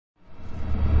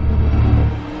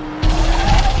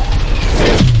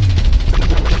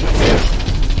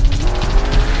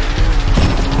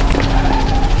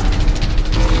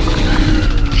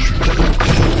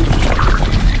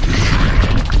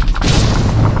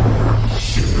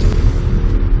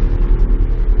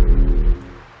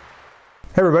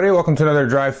Everybody, welcome to another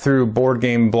drive-through board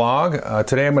game blog.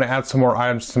 Today I'm going to add some more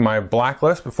items to my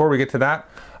blacklist. Before we get to that,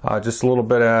 just a little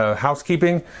bit of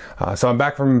housekeeping. So I'm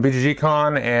back from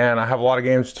BGG-Con and I have a lot of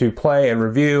games to play and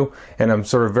review, and I'm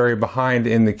sort of very behind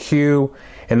in the queue.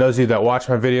 And those of you that watch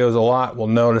my videos a lot will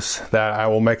notice that I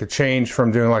will make a change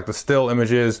from doing like the still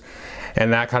images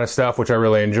and that kind of stuff, which I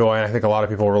really enjoy, and I think a lot of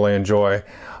people really enjoy,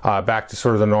 back to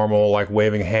sort of the normal like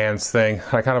waving hands thing.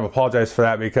 I kind of apologize for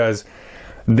that because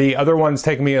the other ones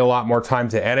take me a lot more time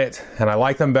to edit, and I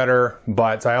like them better,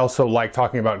 but I also like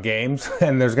talking about games,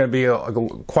 and there's going to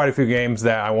be quite a few games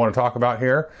that I want to talk about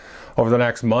here over the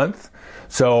next month.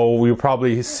 So we'll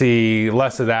probably see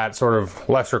less of that sort of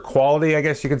lesser quality, I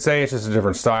guess you could say. It's just a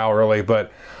different style, really,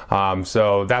 but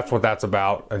so that's what that's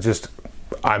about.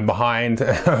 I'm behind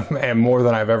and more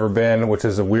than I've ever been, which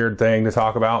is a weird thing to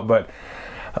talk about, but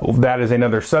that is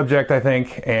another subject, I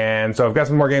think. And so I've got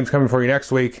some more games coming for you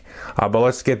next week, but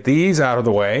let's get these out of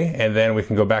the way and then we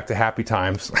can go back to happy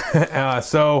times.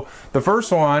 So the first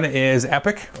one is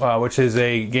Epic, which is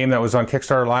a game that was on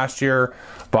Kickstarter last year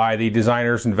by the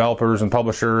designers and developers and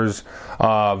publishers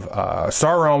of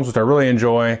Star Realms, which I really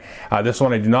enjoy. This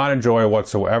one I do not enjoy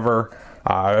whatsoever.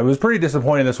 It was pretty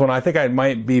disappointing, this one. I think I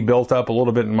might be built up a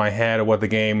little bit in my head of what the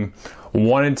game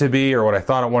wanted to be or what I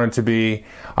thought it wanted to be.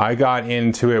 I got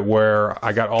into it where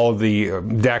I got all of the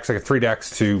decks, I got 3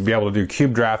 decks to be able to do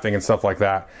cube drafting and stuff like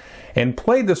that, and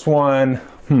played this one,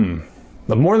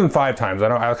 more than 5 times. I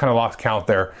kind of lost count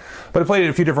there, but I played it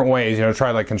a few different ways. You know,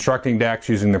 tried like constructing decks,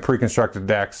 using the pre-constructed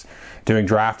decks, doing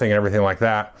drafting and everything like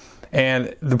that.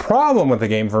 And the problem with the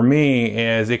game for me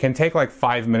is it can take like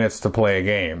 5 minutes to play a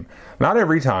game. Not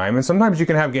every time, and sometimes you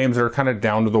can have games that are kind of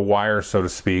down to the wire, so to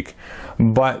speak,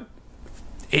 but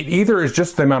it either is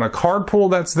just the amount of card pool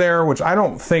that's there, which I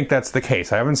don't think that's the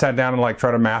case. I haven't sat down and like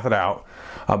try to math it out,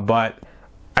 but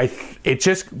it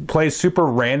just plays super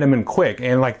random and quick,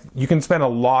 and like you can spend a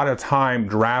lot of time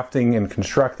drafting and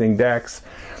constructing decks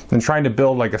and trying to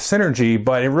build like a synergy,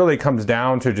 but it really comes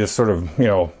down to just sort of, you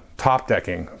know, top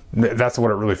decking. That's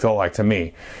what it really felt like to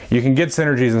me. You can get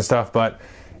synergies and stuff, but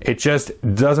it just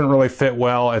doesn't really fit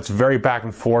well. It's very back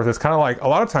and forth. It's kind of like a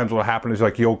lot of times what happens is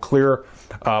like you'll clear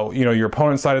your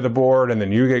opponent's side of the board, and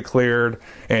then you get cleared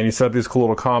and you set up these cool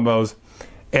little combos,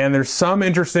 and there's some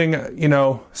interesting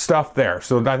stuff there.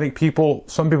 So I think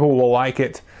some people will like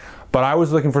it, but I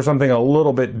was looking for something a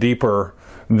little bit deeper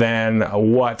than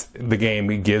what the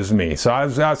game gives me. So I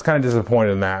was kind of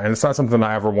disappointed in that, and it's not something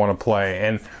I ever want to play.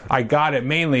 And I got it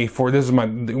mainly for, where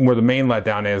the main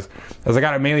letdown is I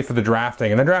got it mainly for the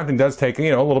drafting, and the drafting does take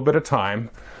a little bit of time,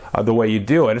 the way you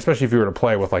do it, especially if you were to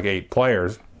play with like 8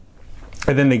 players.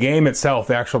 And then the game itself,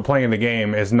 the actual playing the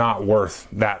game, is not worth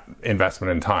that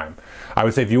investment in time. I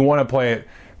would say if you want to play it,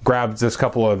 grab just a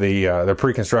couple of the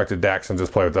pre-constructed decks and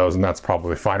just play with those, and that's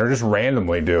probably fine. Or just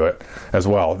randomly do it as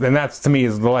well. And that's, to me,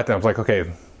 is the letdown. It's like,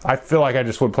 okay, I feel like I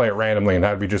just would play it randomly, and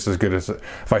that'd be just as good as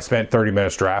if I spent 30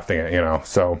 minutes drafting it,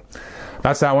 So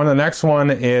that's that one. The next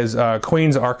one is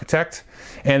Queen's Architect.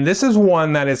 And this is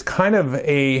one that is kind of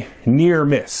a near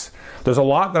miss. There's a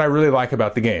lot that I really like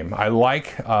about the game. I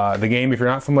like the game, if you're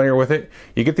not familiar with it,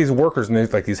 you get these workers and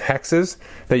there's like these hexes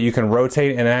that you can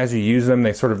rotate, and as you use them,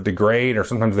 they sort of degrade, or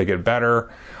sometimes they get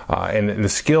better, and the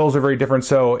skills are very different.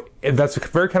 So that's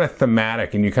very kind of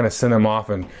thematic, and you kind of send them off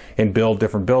and build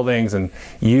different buildings and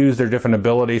use their different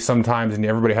abilities sometimes, and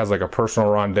everybody has like a personal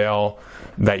rondelle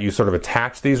that you sort of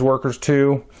attach these workers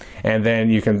to, and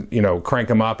then you can crank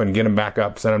them up and get them back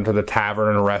up, send them to the tavern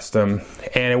and arrest them,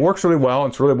 and it works really well.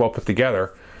 It's really well put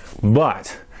together.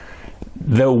 But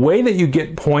the way that you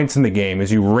get points in the game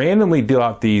is you randomly deal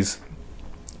out these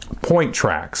point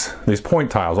tracks, these point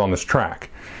tiles on this track,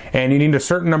 and you need a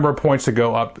certain number of points to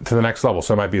go up to the next level.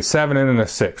 So it might be a 7 and a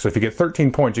 6. So if you get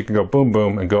 13 points, you can go boom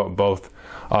boom and go up both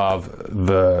of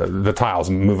the tiles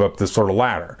and move up this sort of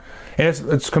ladder. And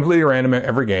it's completely random at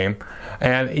every game,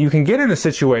 and you can get in a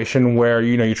situation where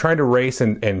you're trying to race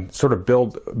and sort of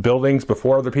build buildings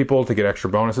before other people to get extra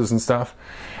bonuses and stuff,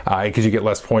 because you get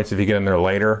less points if you get in there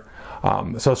later.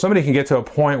 So somebody can get to a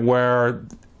point where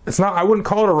it's not, I wouldn't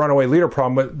call it a runaway leader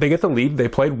problem, but they get the lead, they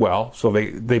played well, so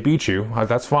they beat you,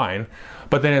 that's fine.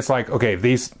 But then it's like, okay,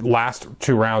 these last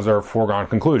 2 rounds are foregone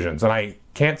conclusions, and I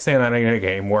can't stand that in a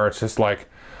game where it's just like,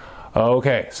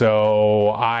 okay,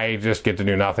 so I just get to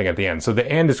do nothing at the end. So the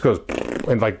end just goes,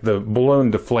 and like the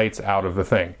balloon deflates out of the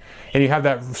thing. And you have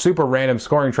that super random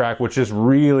scoring track, which just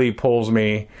really pulls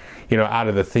me, out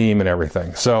of the theme and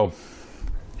everything. So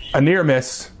a near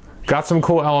miss. Got some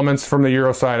cool elements from the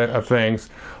Euro side of things,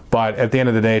 but at the end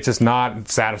of the day, it's just not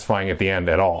satisfying at the end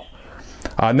at all.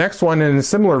 Next one in a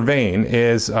similar vein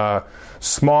is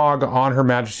Smog on Her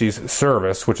Majesty's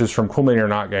Service, which is from Cool Mini or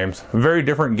Not Games. Very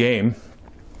different game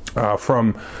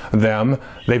from them.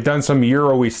 They've done some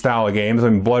Euro-y style of games. I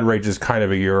mean, Blood Rage is kind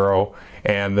of a Euro,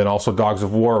 and then also Dogs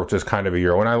of War, which is kind of a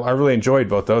Euro. And I really enjoyed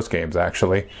both those games,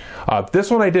 actually. This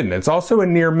one I didn't. It's also a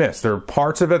near miss. There are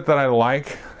parts of it that I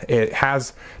like. It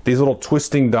has these little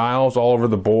twisting dials all over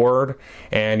the board,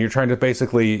 and you're trying to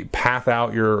basically path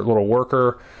out your little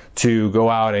worker to go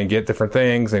out and get different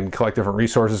things and collect different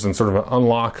resources and sort of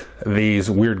unlock these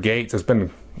weird gates. It's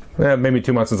been maybe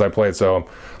 2 months since I played, so I'm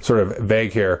sort of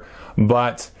vague here.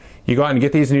 But you go out and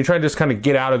get these, and you try to just kind of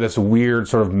get out of this weird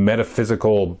sort of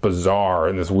metaphysical bazaar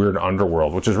in this weird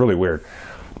underworld, which is really weird.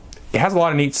 It has a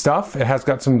lot of neat stuff. It has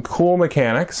got some cool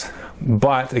mechanics,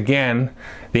 but again,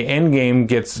 the end game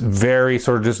gets very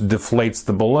sort of just deflates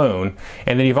the balloon.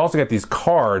 And then you've also got these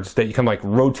cards that you can like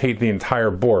rotate the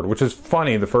entire board, which is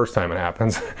funny the first time it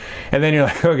happens. And then you're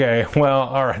like, okay, well,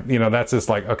 all right, you know, that's just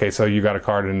like, okay, so you got a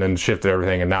card and then shifted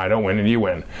everything, and now I don't win and you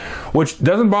win, which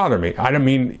doesn't bother me. I don't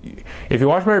mean, if you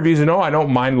watch my reviews, you know I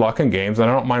don't mind luck in games, and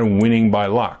I don't mind winning by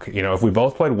luck. You know, if we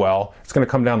both played well, it's going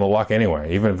to come down to luck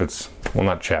anyway, even if it's, well,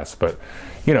 not chess, but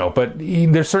you know, but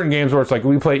there's certain games where it's like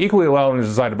we played equally well and it's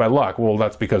decided by luck. Well,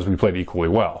 that's because we played equally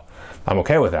well. I'm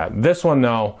okay with that. This one,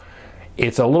 though,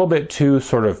 it's a little bit too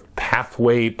sort of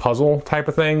pathway puzzle type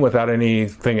of thing without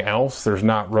anything else. There's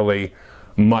not really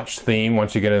much theme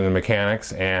once you get into the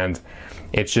mechanics, and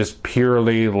it's just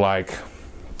purely like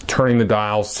turning the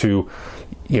dials to,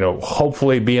 you know,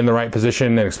 hopefully be in the right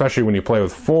position, and especially when you play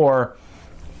with four,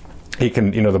 he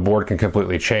can, you know, the board can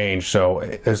completely change, so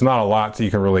there's not a lot that you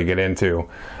can really get into.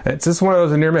 It's just one of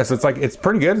those near miss. It's like, it's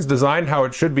pretty good. It's designed how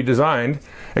it should be designed,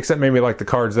 except maybe like the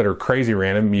cards that are crazy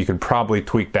random. You could probably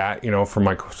tweak that, you know, for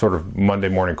my sort of Monday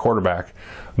morning quarterback,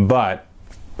 but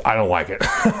I don't like it.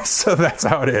 So that's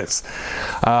how it is.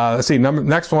 Let's see.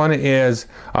 Next one is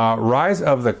Rise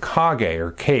of the Kage,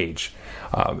 or Cage.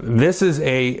 This is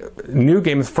a new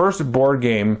game, the first board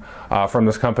game from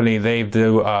this company. They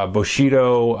do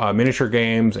Bushido miniature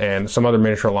games and some other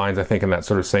miniature lines, I think, in that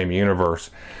sort of same universe.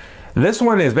 This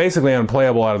one is basically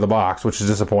unplayable out of the box, which is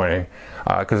disappointing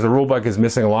because the rulebook is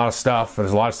missing a lot of stuff.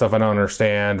 There's a lot of stuff I don't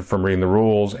understand from reading the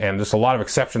rules, and just a lot of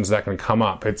exceptions that can come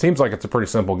up. It seems like it's a pretty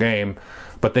simple game,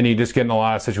 but then you just get in a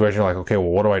lot of situations like, okay, well,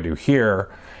 what do I do here?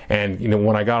 And, you know,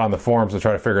 when I got on the forums to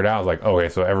try to figure it out, I was like, okay,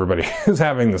 so everybody is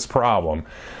having this problem.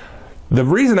 The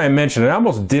reason I mentioned it, I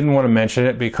almost didn't want to mention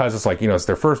it because it's like, you know, it's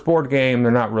their first board game.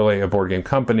 They're not really a board game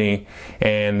company,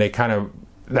 and they kind of,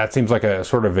 that seems like a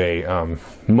sort of a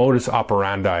modus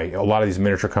operandi. A lot of these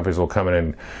miniature companies will come in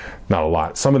and, not a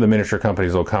lot, some of the miniature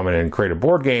companies will come in and create a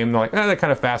board game. They're like, they're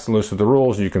kind of fast and loose with the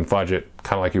rules. You can fudge it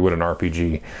kind of like you would an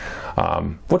RPG,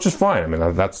 which is fine. I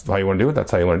mean, that's how you want to do it.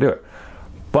 That's how you want to do it.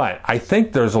 But I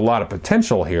think there's a lot of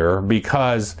potential here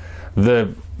because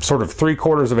the sort of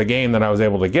 3/4 of a game that I was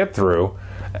able to get through,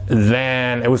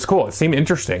 then it was cool. It seemed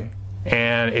interesting,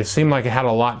 and it seemed like it had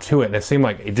a lot to it. And it seemed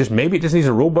like maybe it just needs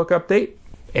a rulebook update.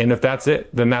 And if that's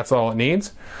it, then that's all it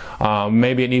needs.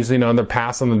 Maybe it needs, you know, another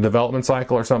pass on the development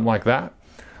cycle or something like that.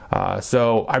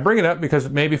 So I bring it up because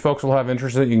maybe folks will have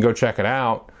interest in it. You can go check it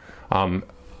out.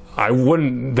 I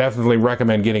wouldn't definitely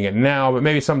recommend getting it now, but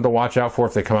maybe something to watch out for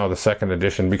if they come out with a second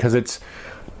edition, because it's,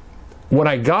 when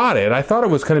I got it, I thought it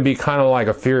was going to be kind of like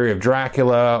a Fury of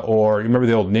Dracula, or you remember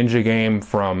the old ninja game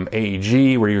from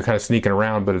AEG where you're kind of sneaking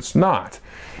around, but it's not.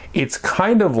 It's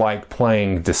kind of like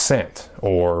playing Descent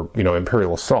or, you know,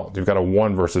 Imperial Assault. You've got a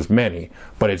one versus many,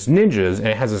 but it's ninjas, and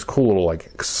it has this cool little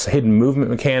like hidden movement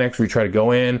mechanics where you try to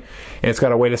go in, and it's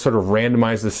got a way to sort of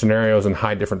randomize the scenarios and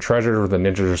hide different treasures where the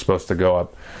ninjas are supposed to go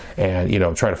up and, you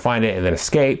know, try to find it and then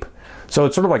escape. So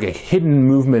it's sort of like a hidden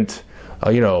movement,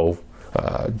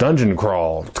 dungeon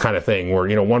crawl kind of thing where,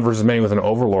 you know, one versus many with an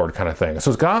overlord kind of thing.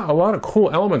 So it's got a lot of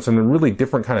cool elements and a really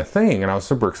different kind of thing, and I was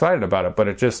super excited about it, but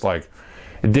it just like,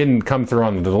 it didn't come through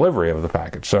on the delivery of the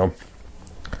package. So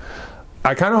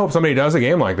I kind of hope somebody does a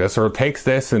game like this, or takes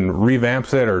this and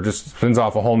revamps it, or just spins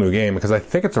off a whole new game, because I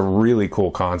think it's a really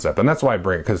cool concept. And that's why I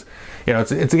bring it, because, you know,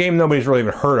 it's a game nobody's really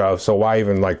even heard of, so why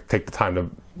even like take the time to,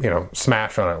 you know,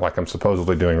 smash on it like I'm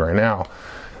supposedly doing right now.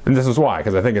 And this is why,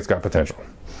 because I think it's got potential.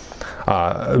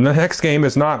 The next game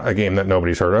is not a game that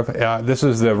nobody's heard of. This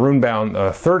is the Runebound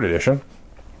 3rd edition,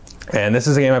 and this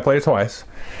is a game I played twice,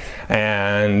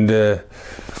 and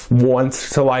want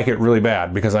to like it really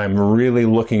bad because I'm really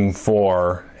looking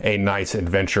for a nice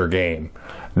adventure game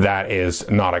that is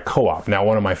not a co-op. Now,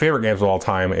 one of my favorite games of all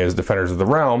time is Defenders of the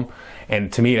Realm,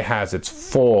 and to me it has, it's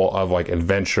full of like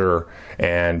adventure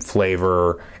and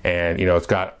flavor, and, you know, it's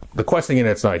got the questing in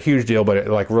it's not a huge deal, but it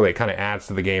like really kind of adds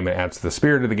to the game, and adds to the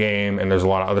spirit of the game, and there's a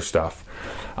lot of other stuff.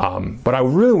 But I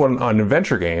really want an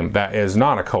adventure game that is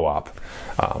not a co-op.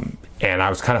 And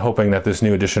I was kind of hoping that this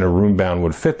new edition of Runebound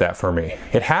would fit that for me.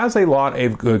 It has a lot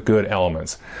of good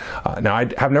elements. Now, I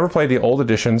have never played the old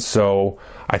editions, so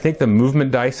I think the movement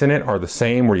dice in it are the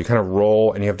same, where you kind of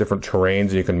roll and you have different terrains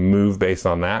and you can move based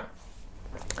on that.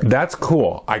 That's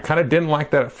cool. I kind of didn't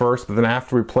like that at first, but then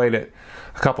after we played it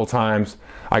a couple times,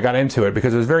 I got into it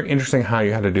because it was very interesting how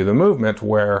you had to do the movement,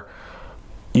 where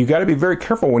you got to be very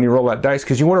careful when you roll that dice,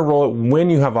 because you want to roll it when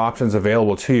you have options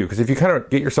available to you. Because if you kind of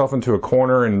get yourself into a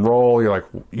corner and roll, you're like,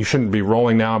 you shouldn't be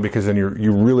rolling now, because then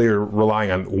you really are relying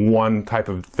on one type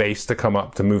of face to come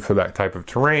up to move through that type of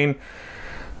terrain.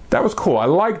 That was cool. I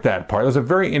liked that part. It was a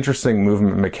very interesting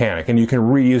movement mechanic, and you can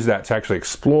reuse that to actually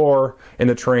explore in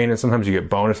the terrain, and sometimes you get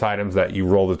bonus items that you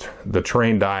roll the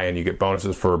terrain die and you get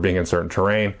bonuses for being in certain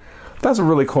terrain. That's a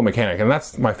really cool mechanic, and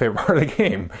that's my favorite part of the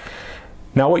game.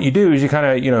 Now what you do is you kind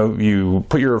of, you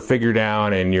put your figure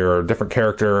down and you're a different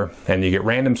character, and you get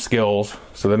random skills.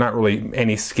 So they're not really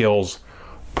any skills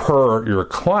per your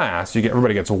class.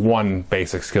 Everybody gets one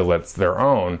basic skill that's their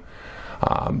own.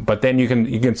 But then you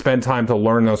can spend time to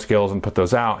learn those skills and put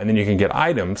those out, and then you can get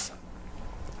items.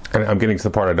 And I'm getting to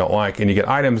the part I don't like. And you get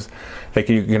items that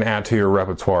you can add to your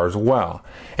repertoire as well.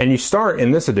 And you start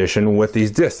in this edition with these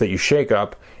discs that you shake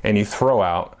up and you throw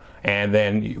out. And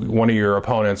then one of your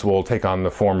opponents will take on the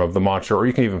form of the monster, or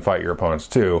you can even fight your opponents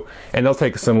too. And they'll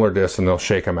take a similar disc and they'll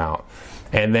shake them out.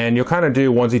 And then you'll kind of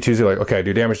do onesie twosie, like, okay, I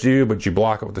do damage to you, but you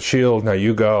block it with the shield. Now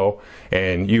you go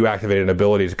and you activate an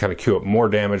ability to kind of queue up more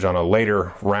damage on a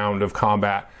later round of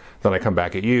combat. Then I come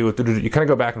back at you. You kind of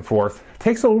go back and forth. It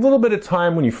takes a little bit of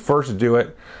time when you first do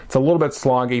it. It's a little bit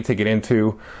sloggy to get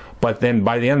into, but then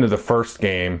by the end of the first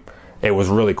game, it was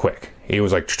really quick. It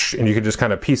was like, and you could just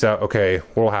kind of piece out, okay,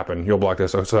 what will happen? You'll block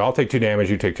this. So I'll take 2 damage,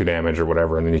 you take 2 damage, or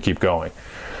whatever, and then you keep going.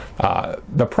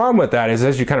 The problem with that is,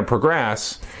 as you kind of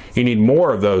progress, you need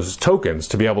more of those tokens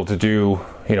to be able to do,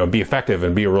 be effective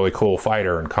and be a really cool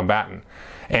fighter and combatant.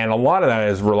 And a lot of that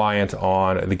is reliant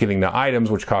on getting the items,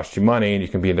 which cost you money, and you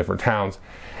can be in different towns.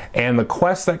 And the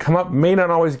quests that come up may not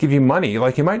always give you money.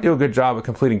 Like, you might do a good job of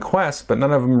completing quests, but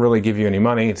none of them really give you any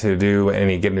money to do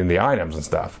getting the items and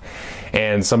stuff.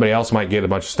 And somebody else might get a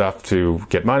bunch of stuff to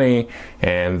get money,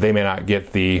 and they may not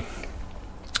get the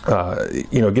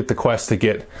get the quest to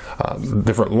get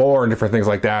different lore and different things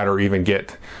like that, or even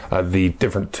get the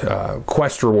different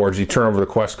quest rewards. You turn over the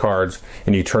quest cards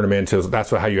and you turn them into, that's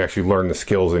how you actually learn the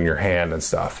skills in your hand and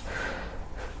stuff.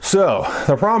 So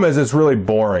the problem is, it's really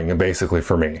boring, basically,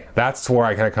 for me. That's where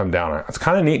I kind of come down on it. It's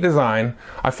kind of neat design.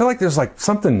 I feel like there's like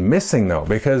something missing though,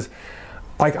 because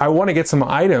like I want to get some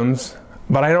items,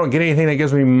 but I don't get anything that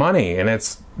gives me money, and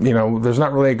it's, there's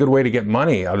not really a good way to get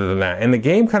money other than that. And the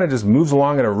game kind of just moves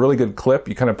along at a really good clip.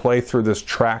 You kind of play through this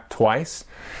track twice,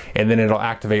 and then it'll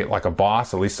activate like a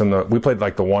boss. At least we played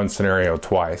like the one scenario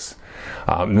twice.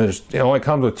 It only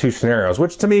comes with 2 scenarios,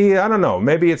 which to me, I don't know,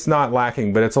 maybe it's not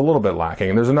lacking, but it's a little bit lacking.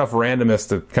 And there's enough randomness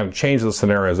to kind of change the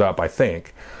scenarios up, I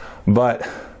think. But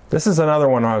this is another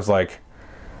one where I was like,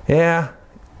 yeah,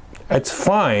 it's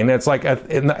fine. It's like, I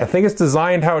think it's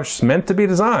designed how it's meant to be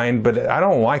designed, but I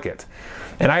don't like it.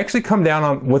 And I actually come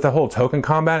down with the whole token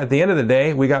combat. At the end of the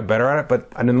day, we got better at it, but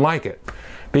I didn't like it.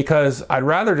 Because I'd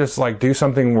rather just like do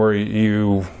something where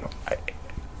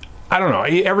I don't know,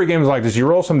 every game is like this. You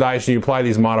roll some dice and you apply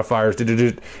these modifiers,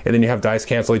 and then you have dice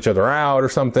cancel each other out or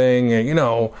something,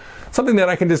 something that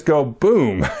I can just go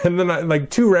boom, and then like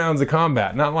 2 rounds of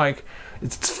combat, not like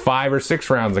it's 5 or 6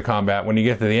 rounds of combat. When you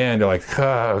get to the end, you're like,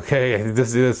 okay,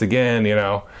 let's do this again,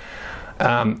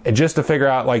 and just to figure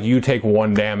out, like, you take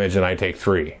 1 damage and I take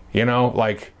 3,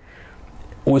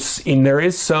 there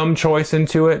is some choice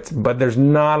into it, but there's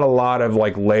not a lot of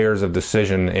like layers of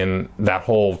decision in that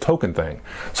whole token thing.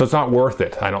 So it's not worth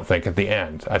it, I don't think, at the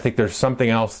end. I think there's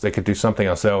something else, they could do something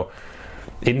else. So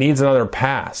it needs another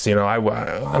pass, I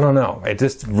don't know. It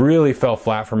just really fell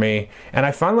flat for me. And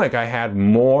I found like I had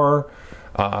more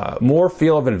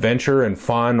feel of adventure and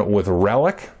fun with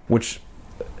Relic, which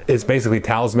is basically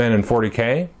Talisman and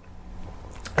 40K.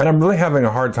 And I'm really having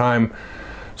a hard time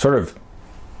sort of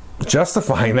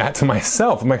justifying that to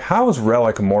myself. I'm like, how is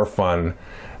Relic more fun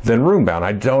than Runebound?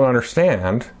 I don't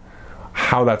understand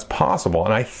how that's possible.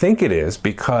 And I think it is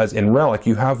because in Relic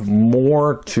you have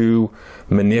more to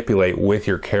manipulate with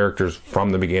your characters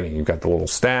from the beginning. You've got the little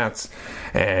stats,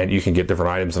 and you can get different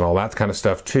items and all that kind of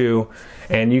stuff too.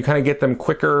 And you kind of get them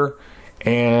quicker,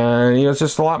 and it's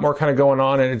just a lot more kind of going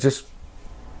on, and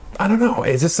I don't know.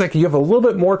 It's just like you have a little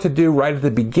bit more to do right at the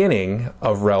beginning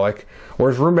of Relic,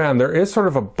 whereas Roombound, there is sort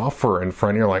of a buffer in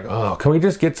front. You're like, oh, can we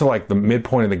just get to like the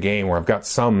midpoint of the game where I've got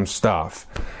some stuff,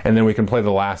 and then we can play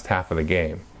the last half of the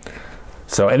game.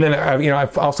 So, and then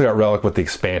I've also got Relic with the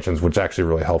expansions, which actually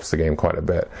really helps the game quite a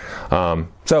bit.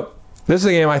 So this is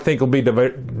a game I think will be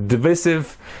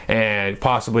divisive, and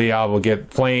possibly I will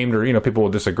get flamed, or people will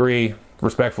disagree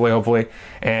respectfully, hopefully,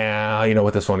 and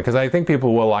with this one, because I think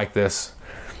people will like this.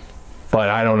 But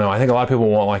I don't know. I think a lot of people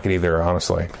won't like it either,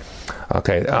 honestly.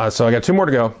 Okay, so I got 2 more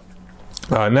to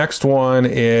go. Next one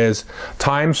is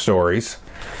Time Stories.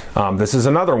 This is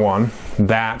another one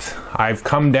that I've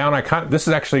come down. This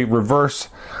is actually reverse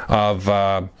of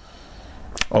a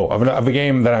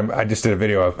game that I just did a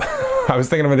video of. I was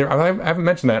thinking of it. I haven't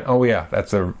mentioned that. Oh yeah,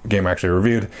 that's a game I actually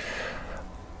reviewed.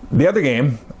 The other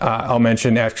game I'll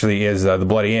mention actually is The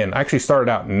Bloody Inn. I actually started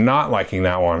out not liking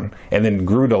that one and then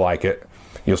grew to like it.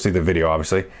 You'll see the video,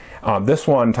 obviously. This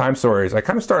one, Time Stories, I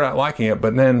kind of started out liking it,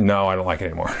 but then, no, I don't like it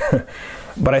anymore.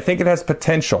 But I think it has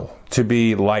potential to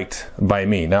be liked by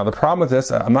me. Now, the problem with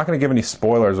this, I'm not going to give any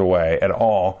spoilers away at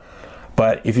all,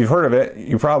 but if you've heard of it,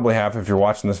 you probably have if you're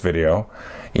watching this video.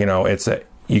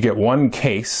 You get one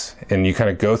case, and you kind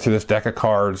of go through this deck of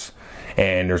cards,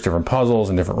 and there's different puzzles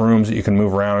and different rooms that you can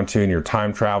move around into, and you're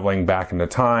time traveling back into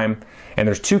time. And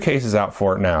there's 2 cases out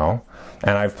for it now.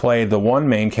 And I've played the one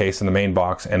main case in the main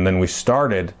box, and then we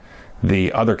started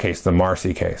the other case, the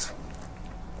Marcy case.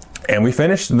 And we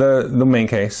finished the main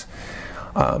case.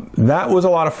 That was a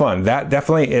lot of fun. That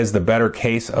definitely is the better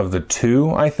case of the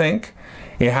 2, I think.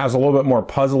 It has a little bit more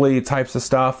puzzly types of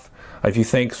stuff. If you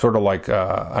think sort of like,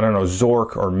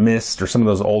 Zork or Myst or some of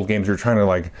those old games, you're trying to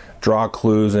like draw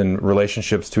clues and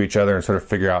relationships to each other and sort of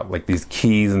figure out like these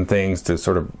keys and things to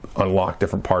sort of unlock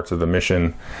different parts of the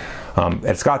mission.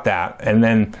 It's got that. And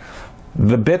then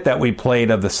the bit that we played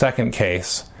of the second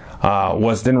case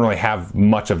didn't really have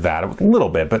much of that. A little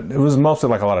bit, but it was mostly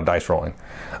like a lot of dice rolling.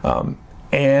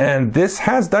 And this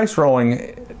has dice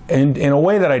rolling in a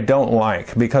way that I don't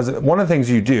like, because one of the things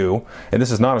you do, and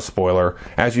this is not a spoiler,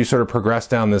 as you sort of progress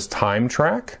down this time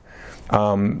track,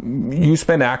 you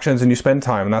spend actions and you spend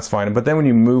time, and that's fine. But then when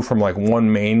you move from like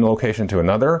one main location to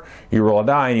another, you roll a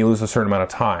die and you lose a certain amount of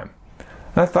time.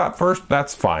 And I thought first,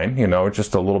 that's fine,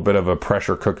 just a little bit of a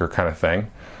pressure cooker kind of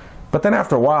thing. But then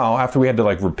after a while, after we had to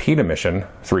like repeat a mission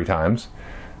 3 times,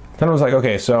 then I was like,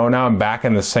 okay, so now I'm back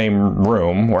in the same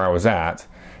room where I was at,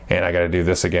 and I got to do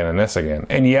this again and this again.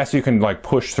 And yes, you can like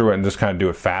push through it and just kind of do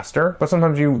it faster, but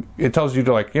sometimes it tells you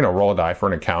to like, roll a die for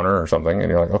an encounter or something,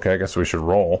 and you're like, okay, I guess we should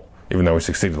roll, even though we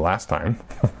succeeded last time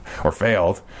or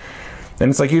failed. And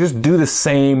it's like you just do the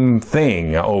same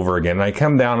thing over again. And I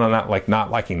come down on that, like not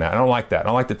liking that. I don't like that. I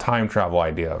don't like the time travel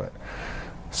idea of it.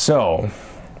 So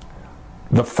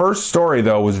the first story,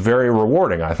 though, was very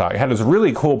rewarding, I thought. It had this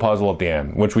really cool puzzle at the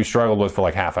end, which we struggled with for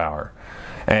like half hour.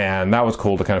 And that was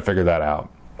cool to kind of figure that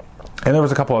out. And there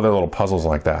was a couple other little puzzles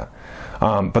like that.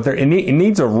 But it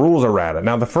needs a rules errata.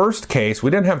 Now, the first case,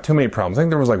 we didn't have too many problems. I think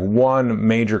there was like one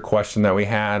major question that we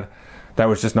had that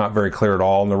was just not very clear at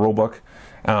all in the rule book.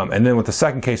 And then with the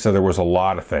second case, though, there was a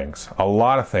lot of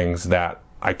things that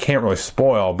I can't really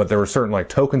spoil, but there were certain like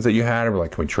tokens that you had. And we're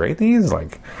like, can we trade these?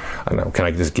 Like, I don't know, can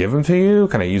I just give them to you?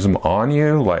 Can I use them on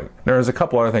you? Like, there's a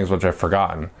couple other things which I've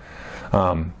forgotten.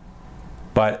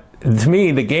 But to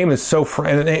me, the game is so,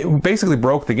 and it basically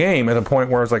broke the game at a point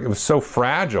where it was so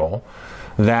fragile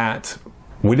that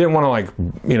we didn't want to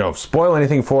like, spoil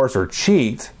anything for us or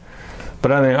cheat.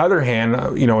 But on the other hand,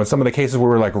 in some of the cases where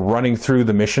we're like running through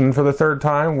the mission for the 3rd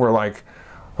time, we're like,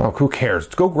 oh, who cares?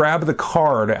 Go grab the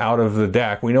card out of the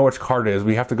deck. We know which card it is.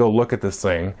 We have to go look at this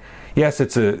thing. Yes,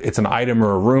 it's an item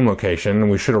or a room location,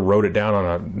 and we should have wrote it down on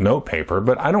a note paper,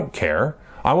 but I don't care.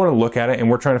 I want to look at it, and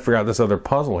we're trying to figure out this other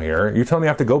puzzle here. You tell me I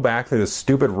have to go back to this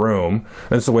stupid room,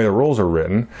 that's the way the rules are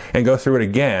written, and go through it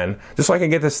again, just so I can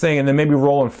get this thing, and then maybe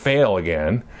roll and fail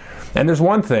again. And there's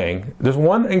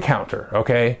one encounter,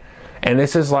 okay? And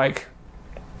this is like,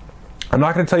 I'm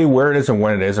not going to tell you where it is and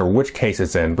when it is or which case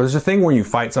it's in, but there's a thing where you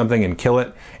fight something and kill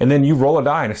it, and then you roll a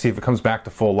die to see if it comes back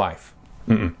to full life.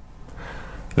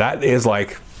 That is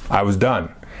like, I was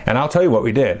done. And I'll tell you what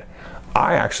we did.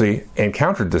 I actually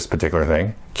encountered this particular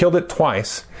thing, killed it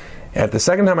twice. At the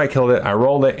second time I killed it, I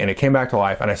rolled it, and it came back to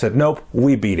life, and I said, nope,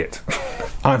 we beat it.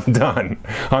 I'm done.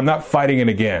 I'm not fighting it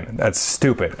again. That's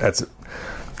stupid.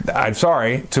 I'm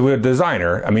sorry to a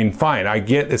designer. I mean, fine, I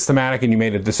get it's thematic and you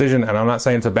made a decision, and I'm not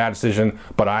saying it's a bad decision,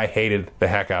 but I hated the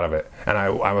heck out of it. And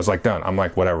I was like, done. I'm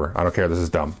like, whatever. I don't care. This is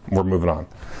dumb. We're moving on.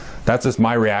 That's just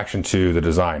my reaction to the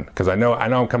design, because I know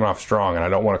I'm coming off strong, and I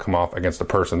don't want to come off against a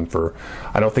person for.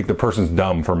 I don't think the person's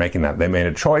dumb for making that. They made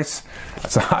a choice.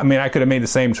 So I mean, I could have made the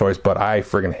same choice, but I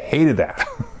friggin' hated that.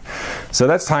 So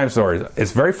that's Time Stories.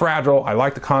 It's very fragile. I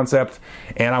like the concept,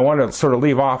 and I want to sort of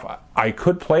leave off. I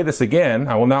could play this again.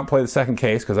 I will not play the second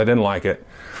case because I didn't like it.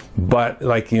 But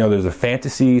like, you know, there's a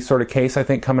fantasy sort of case I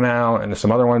think coming out, and there's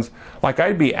some other ones. Like,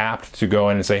 I'd be apt to go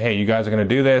in and say, hey, you guys are going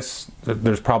to do this.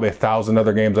 There's probably 1,000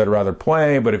 other games I'd rather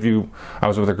play, but if I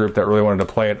was with a group that really wanted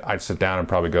to play it, I'd sit down and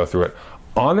probably go through it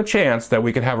on the chance that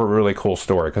we could have a really cool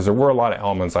story, because there were a lot of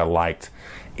elements I liked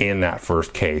in that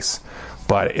first case.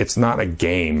 But it's not a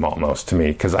game almost to me,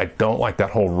 because I don't like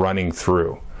that whole running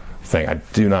through thing. I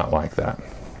do not like that.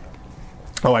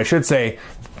 Oh, I should say,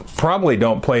 probably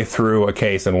don't play through a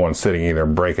case in one sitting either,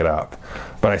 break it up.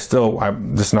 But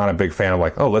I'm just not a big fan of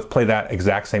like, oh, let's play that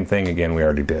exact same thing again we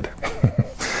already did.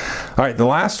 All right, the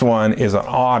last one is an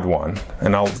odd one,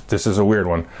 and this is a weird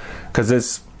one, because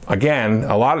this, again,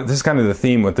 this is kind of the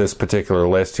theme with this particular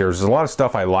list here. There's a lot of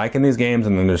stuff I like in these games,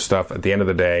 and then there's stuff at the end of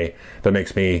the day that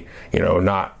makes me, you know,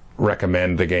 not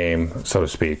recommend the game, so to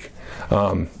speak.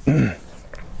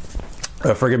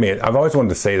 Forgive me, I've always wanted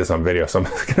to say this on video, so I'm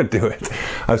just going to do it.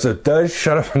 So does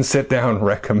Shut Up and Sit Down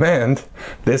recommend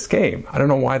this game? I don't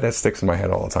know why that sticks in my head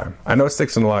all the time. I know it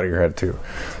sticks in a lot of your head too.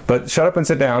 But Shut Up and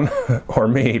Sit Down, or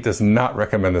me, does not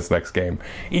recommend this next game,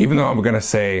 even though I'm going to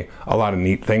say a lot of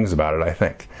neat things about it, I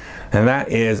think. And that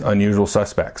is Unusual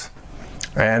Suspects.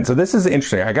 And so this is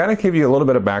interesting. I got to give you a little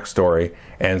bit of backstory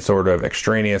and sort of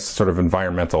extraneous, sort of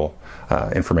environmental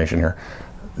information here.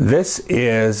 This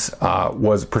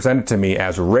was presented to me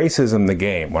as Racism the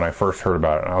Game when I first heard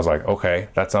about it. And I was like, okay,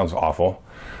 that sounds awful.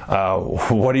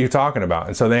 What are you talking about?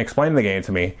 And so they explained the game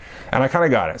to me, and I kind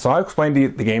of got it. So I explained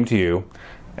the game to you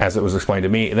as it was explained to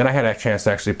me, and then I had a chance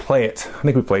to actually play it. I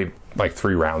think we played like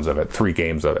 3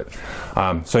 games of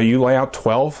it. So you lay out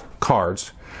 12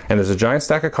 cards, and there's a giant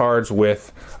stack of cards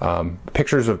with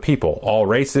pictures of people, all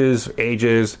races,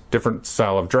 ages, different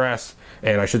style of dress.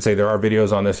 And I should say there are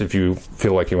videos on this if you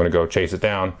feel like you want to go chase it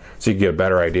down so you can get a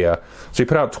better idea. So you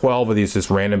put out 12 of these just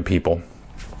random people.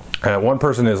 One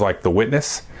person is like the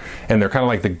witness, and they're kind of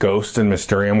like the ghost in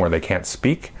Mysterium where they can't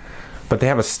speak. But they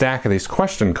have a stack of these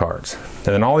question cards.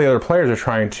 And then all the other players are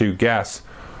trying to guess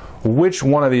which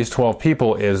one of these 12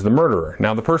 people is the murderer.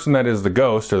 Now the person that is the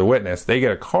ghost or the witness, they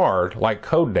get a card like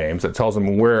code names that tells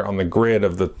them where on the grid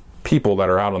of the people that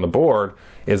are out on the board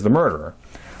is the murderer.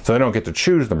 So they don't get to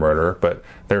choose the murderer, but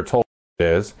they're told it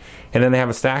is. And then they have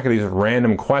a stack of these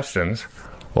random questions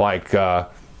like,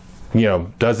 you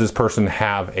know, does this person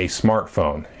have a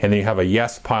smartphone? And then you have a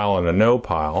yes pile and a no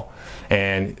pile.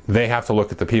 And they have to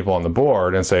look at the people on the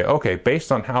board and say, okay,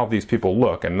 based on how these people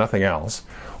look and nothing else,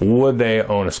 would they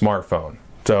own a smartphone?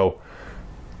 So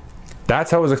that's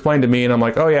how it was explained to me, and I'm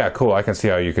like, oh yeah, cool, I can see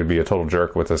how you could be a total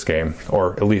jerk with this game,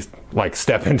 or at least like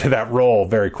step into that role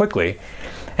very quickly.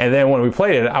 And then when we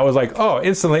played it, I was like, oh,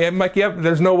 instantly, I'm like, yep,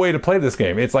 there's no way to play this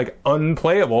game. It's like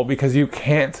unplayable because you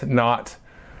can't not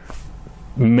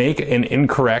make an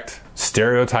incorrect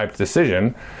stereotyped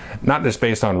decision, not just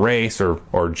based on race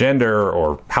or gender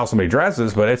or how somebody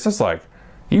dresses, but it's just like,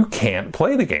 you can't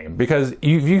play the game because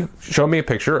you showed me a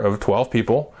picture of 12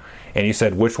 people and you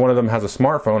said which one of them has a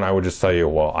smartphone. I would just tell you,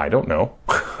 well, I don't know.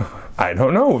 I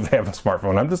don't know if they have a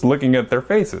smartphone. I'm just looking at their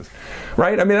faces,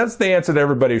 right? I mean, that's the answer that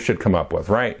everybody should come up with,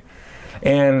 right?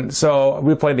 And so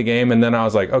we played the game, and then I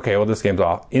was like, okay, well, this game's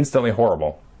instantly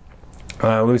horrible.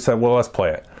 We said, well, let's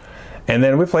play it. And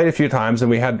then we played a few times,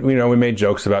 and we had, you know, we made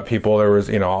jokes about people. There was,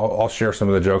 you know, I'll share some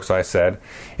of the jokes I said.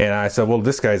 And I said, well,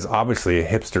 this guy's obviously a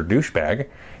hipster douchebag.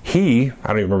 I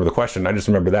don't even remember the question. I just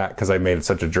remember that because I made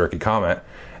such a jerky comment.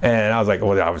 And I was like,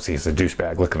 well, obviously he's a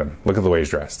douchebag. Look at him. Look at the way he's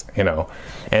dressed, you know.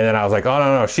 And then I was like, oh,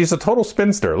 no, she's a total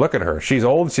spinster. Look at her. She's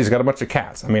old. She's got a bunch of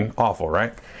cats. I mean, awful,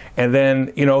 right? And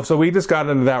then, you know, so we just got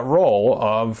into that role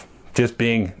of just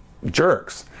being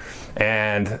jerks.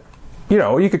 And, you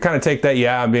know, you could kind of take that,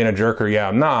 yeah, I'm being a jerk, or yeah,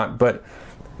 I'm not. But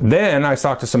then I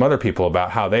talked to some other people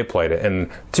about how they played it. And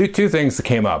two things that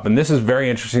came up. And this is very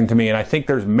interesting to me. And I think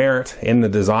there's merit in the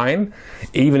design,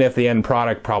 even if the end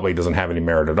product probably doesn't have any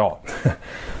merit at all.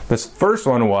 This first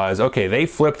one was, okay, they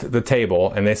flipped the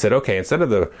table and they said, okay, instead of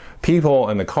the people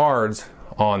and the cards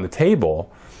on the table,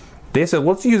 they said,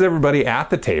 let's use everybody at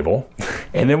the table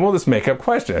and then we'll just make up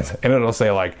questions. And it'll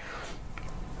say like,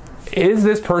 is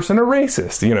this person a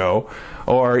racist? You know,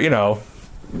 or, you know,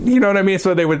 you know what I mean?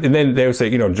 So they would, and then they would say,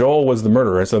 you know, Joel was the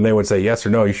murderer. So they would say yes or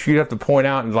no. You have to point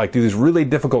out and like do these really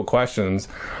difficult questions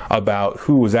about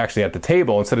who was actually at the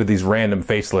table instead of these random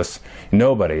faceless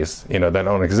nobodies, you know, that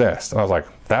don't exist. And I was like,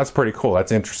 that's pretty cool.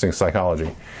 That's interesting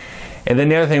psychology. And then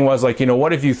the other thing was like, you know,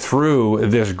 what if you threw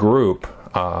this group,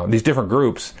 these different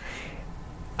groups,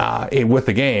 with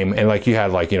the game, and like you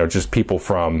had like, you know, just people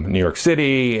from New York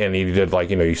City, and you did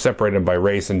like, you know, you separated them by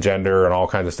race and gender and all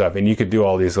kinds of stuff, and you could do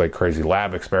all these like crazy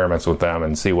lab experiments with them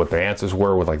and see what the answers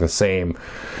were with like the same,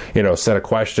 you know, set of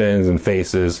questions and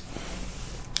faces.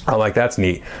 I like, that's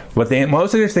neat. But the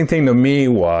most interesting thing to me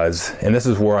was, and this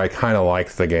is where I kind of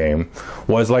liked the game,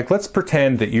 was like, let's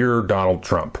pretend that you're Donald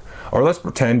Trump, or let's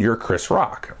pretend you're Chris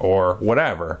Rock, or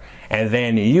whatever, and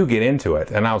then you get into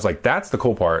it. And I was like, that's the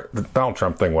cool part, the Donald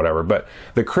Trump thing, whatever. But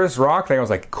the Chris Rock thing, I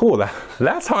was like, cool,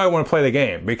 that's how I want to play the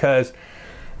game. Because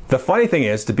the funny thing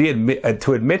is,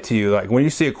 to admit to you, like when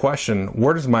you see a question,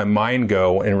 where does my mind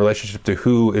go in relationship to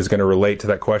who is going to relate to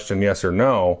that question, yes or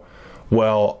no?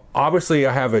 Well, obviously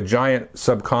I have a giant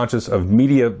subconscious of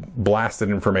media blasted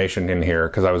information in here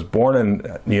because I was born in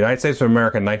the United States of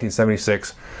America in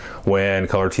 1976 when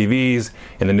color TVs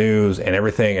in the news and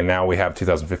everything, and now we have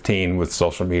 2015 with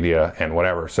social media and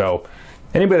whatever. So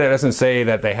anybody that doesn't say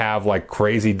that they have like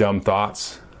crazy dumb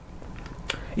thoughts,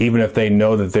 even if they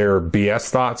know that they're BS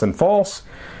thoughts and false,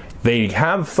 they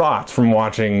have thoughts from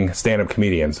watching stand-up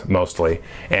comedians mostly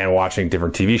and watching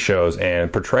different TV shows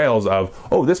and portrayals of,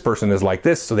 oh, this person is like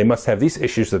this, so they must have these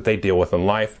issues that they deal with in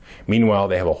life. Meanwhile,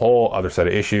 they have a whole other set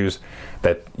of issues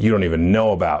that you don't even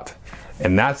know about.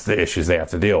 And that's the issues they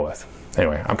have to deal with.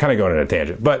 Anyway, I'm kind of going on a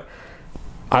tangent. But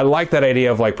I like that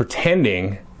idea of like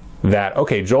pretending that,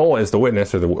 okay, Joel is the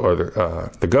witness or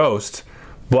the ghost,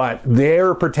 but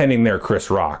they're pretending they're Chris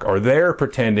Rock, or they're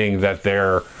pretending that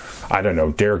they're, I don't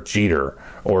know, Derek Jeter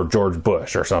or George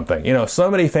Bush or something. You know, so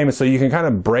many famous, so you can kind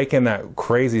of break in that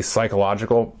crazy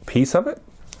psychological piece of it.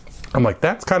 I'm like,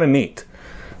 that's kind of neat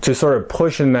to sort of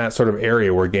push in that sort of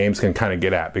area where games can kind of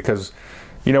get at, because,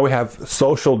 you know, we have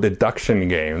social deduction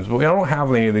games, but we don't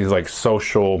have any of these like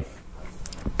social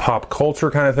pop culture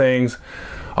kind of things,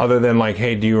 other than like,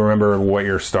 hey, do you remember what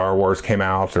year Star Wars came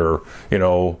out, or, you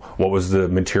know, what was the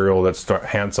material that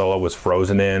Han Solo was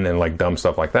frozen in, and like dumb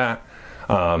stuff like that.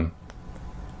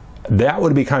 That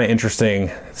would be kind of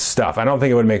interesting stuff. I don't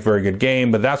think it would make a very good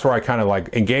game, but that's where I kind of like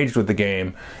engaged with the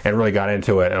game and really got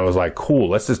into it, and I was like, cool,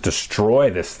 let's just destroy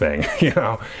this thing, you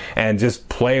know, and just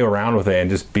play around with it and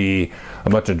just be a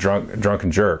bunch of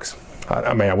drunken jerks.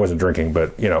 I mean, I wasn't drinking,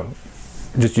 but, you know,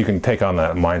 just you can take on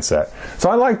that mindset. So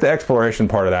I like the exploration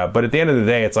part of that, but at the end of the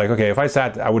day, it's like, okay, if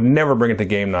I would never bring it to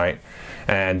game night,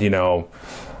 and, you know,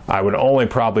 I would only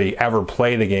probably ever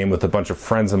play the game with a bunch of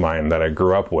friends of mine that I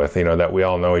grew up with, you know, that we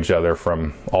all know each other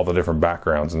from all the different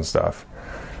backgrounds and stuff.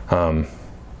 But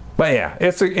yeah,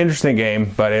 it's an interesting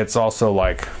game, but it's also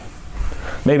like,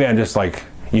 maybe I'm just like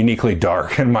uniquely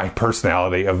dark in my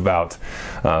personality about,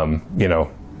 you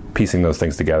know, piecing those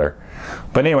things together.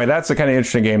 But anyway, that's a kind of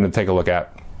interesting game to take a look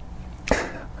at.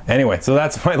 Anyway, so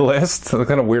that's my list. It's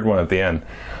kind of weird one at the end.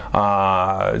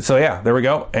 So yeah, there we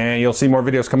go. And you'll see more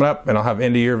videos coming up, and I'll have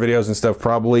end of year videos and stuff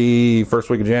probably first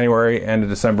week of January, end of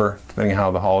December, depending on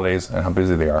how the holidays and how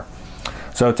busy they are.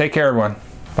 So take care, everyone.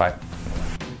 Bye.